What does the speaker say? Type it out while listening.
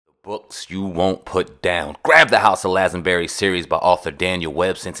Books you won't put down. Grab the House of Lazenberry series by author Daniel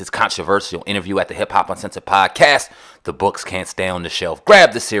Webb. Since his controversial interview at the Hip Hop Uncensored podcast, the books can't stay on the shelf.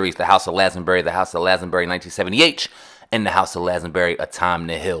 Grab the series, The House of Lazenberry, The House of Lazenberry 1970H, and The House of Lazenberry, A Time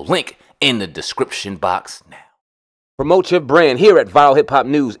to Heal. Link in the description box now. Promote your brand here at Viral Hip Hop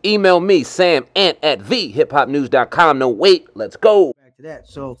News. Email me, SamAnt at thehiphopnews.com. No, wait, let's go. Back to that.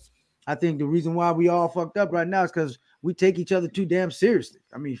 So I think the reason why we all fucked up right now is because we take each other too damn seriously.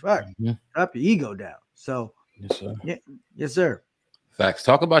 I mean, fuck, drop your ego down. So, yes, sir. Yeah, yes, sir. Facts.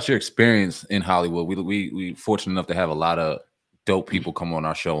 Talk about your experience in Hollywood. We fortunate enough to have a lot of dope people come on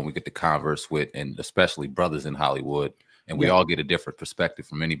our show and we get to converse with, and especially brothers in Hollywood. And we all get a different perspective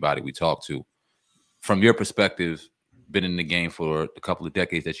from anybody we talk to. From your perspective, been in the game for a couple of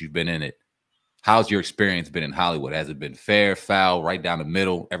decades that you've been in it. How's your experience been in Hollywood? Has it been fair, foul, right down the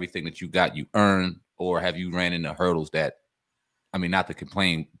middle? Everything that you got, you earned? Or have you ran into hurdles that, I mean, not to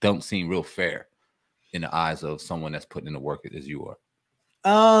complain, don't seem real fair in the eyes of someone that's putting in the work as you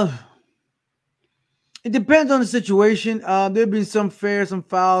are? It depends on the situation. There've been some fair, some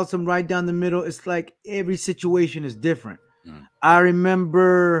foul, some right down the middle. It's like every situation is different. I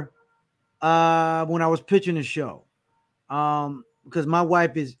remember when I was pitching a show, because my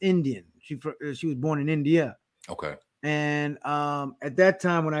wife is Indian. She was born in India. Okay. And at that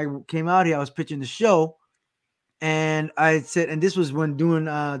time when I came out here, I was pitching the show, and I said, and this was when doing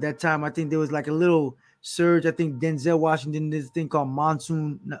that time, I think there was like a little surge. I think Denzel Washington did this thing called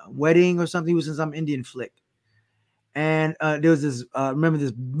Monsoon Wedding or something. He was in some Indian flick. And there was this, remember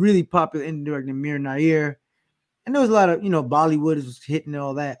this really popular Indian director, Mir Nair. And there was a lot of, Bollywood was hitting and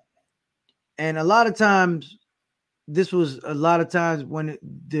all that. And a lot of times, this was a lot of times when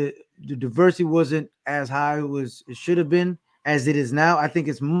the diversity wasn't as high as it should have been as it is now. I think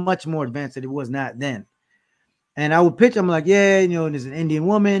it's much more advanced than it was not then. And I would pitch, I'm like, yeah, there's an Indian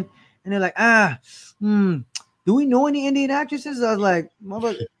woman. And they're like, do we know any Indian actresses? I was like,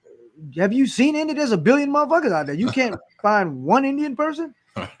 have you seen India? There's a billion motherfuckers out there. You can't find one Indian person.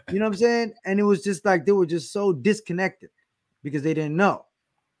 You know what I'm saying? And it was just like, they were just so disconnected because they didn't know.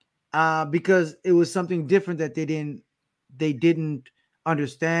 Because it was something different that they didn't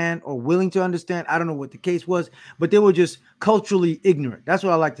understand or willing to understand. I don't know what the case was, but they were just culturally ignorant. That's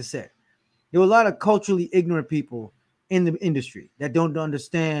what I like to say. There were a lot of culturally ignorant people in the industry that don't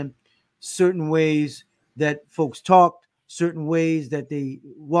understand certain ways that folks talked, certain ways that they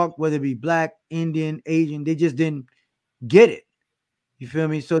walked, whether it be black, Indian, Asian. They just didn't get it. You feel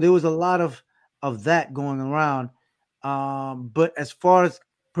me? So there was a lot of that going around. But as far as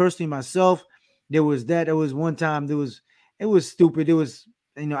personally myself, there was one time it was stupid. It was,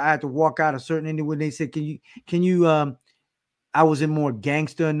 I had to walk out a certain ending when they said, can you I wasn't more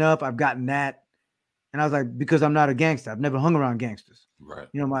gangster enough. I've gotten that. And I was like, because I'm not a gangster. I've never hung around gangsters. Right.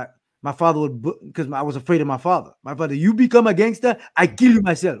 My father would, because I was afraid of my father. My father, you become a gangster, I kill you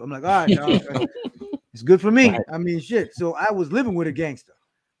myself. I'm like, all right, dog, it's good for me. Right. I mean, shit. So I was living with a gangster.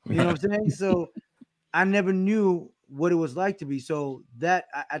 You know what I'm saying? So I never knew what it was like to be. So that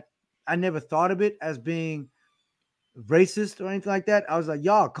I never thought of it as being racist or anything like that. I was like,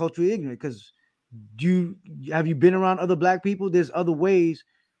 y'all culturally ignorant, because have you been around other black people? There's other ways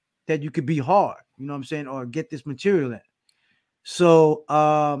that you could be hard, you know what I'm saying, or get this material in. So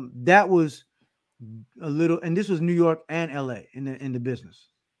that was a little, and this was New York and LA in the business.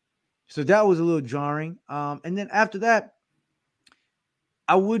 So that was a little jarring. And then after that,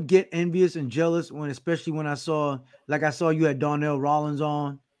 I would get envious and jealous especially when I saw you had Donnell Rawlings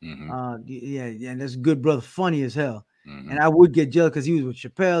on. Yeah, and that's good brother, funny as hell. And I would get jealous because he was with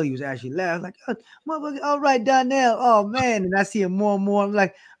Chappelle. He was actually laughing like, oh, motherfucker, all right, Donnell. Oh man, and I see him more and more. I'm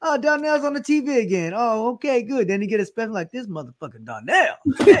like, oh, Donnell's on the TV again. Oh, okay, good. Then he get a special like this motherfucker Donnell.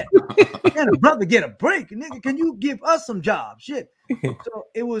 Yeah. Can a brother get a break, nigga? Can you give us some jobs? Shit. So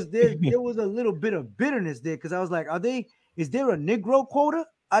it was there was a little bit of bitterness there because I was like, is there a Negro quota?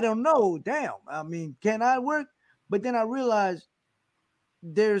 I don't know. Damn. I mean, can I work? But then I realized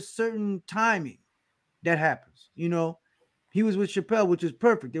there's certain timing that happens. He was with Chappelle, which is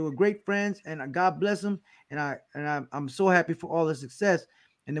perfect. They were great friends, and God bless him. And I'm so happy for all the success.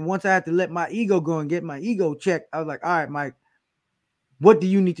 And then once I had to let my ego go and get my ego checked, I was like, all right, Mike, what do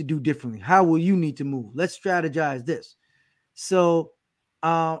you need to do differently? How will you need to move? Let's strategize this. So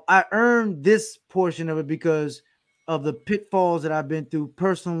I earned this portion of it because of the pitfalls that I've been through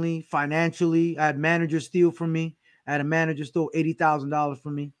personally, financially. I had managers steal from me. I had a manager stole $80,000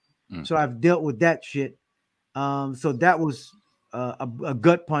 from me. So I've dealt with that shit. So that was a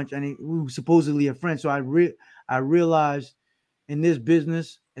gut punch, and we were supposedly a friend. So I realized in this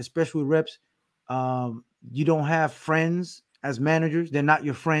business, especially with reps, you don't have friends as managers. They're not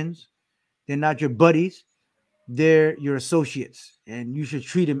your friends. They're not your buddies. They're your associates, and you should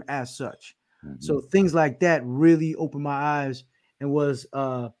treat them as such. So things like that really opened my eyes and was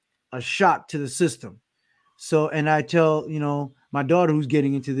a shock to the system. So, and I tell, my daughter who's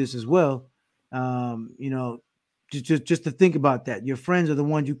getting into this as well, just to think about that. Your friends are the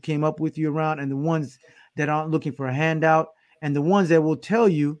ones you came up with you around, and the ones that aren't looking for a handout, and the ones that will tell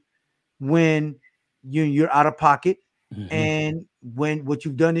you when you're out of pocket and when what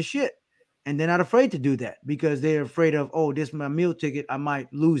you've done is shit. And they're not afraid to do that because they're afraid of, oh, this is my meal ticket. I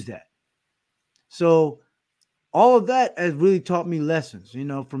might lose that. So all of that has really taught me lessons,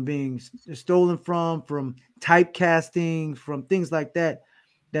 from being stolen from typecasting, from things like that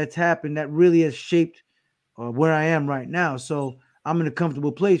that's happened that really has shaped where I am right now. So I'm in a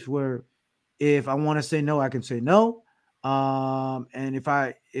comfortable place where if I want to say no, I can say no. And if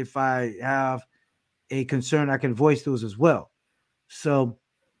I have a concern, I can voice those as well. So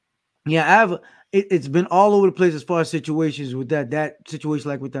yeah, it's been all over the place as far as situations with that situation,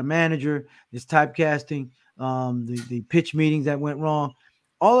 like with that manager, this typecasting, the pitch meetings that went wrong.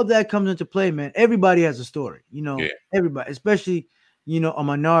 All of that comes into play, man. Everybody has a story, everybody, especially, a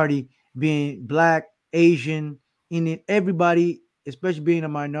minority being Black, Asian, Indian, everybody, especially being a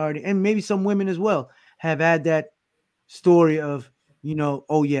minority, and maybe some women as well, have had that story of,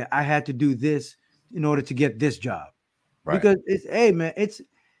 oh yeah, I had to do this in order to get this job. Right. Because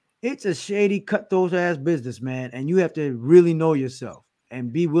it's a shady, cutthroat ass business, man. And you have to really know yourself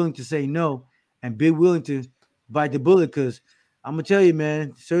and be willing to say no and be willing to bite the bullet. Because I'm gonna tell you,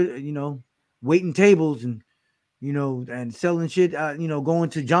 man, waiting tables and and selling shit, going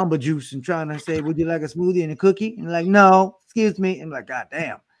to Jamba Juice and trying to say, would you like a smoothie and a cookie? And like, no, excuse me. And like, God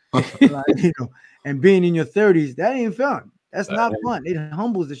damn. And being in your 30s, that ain't fun. That's not fun. It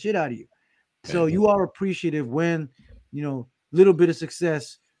humbles the shit out of you. So you are appreciative when, little bit of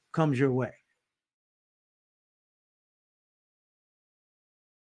success comes your way.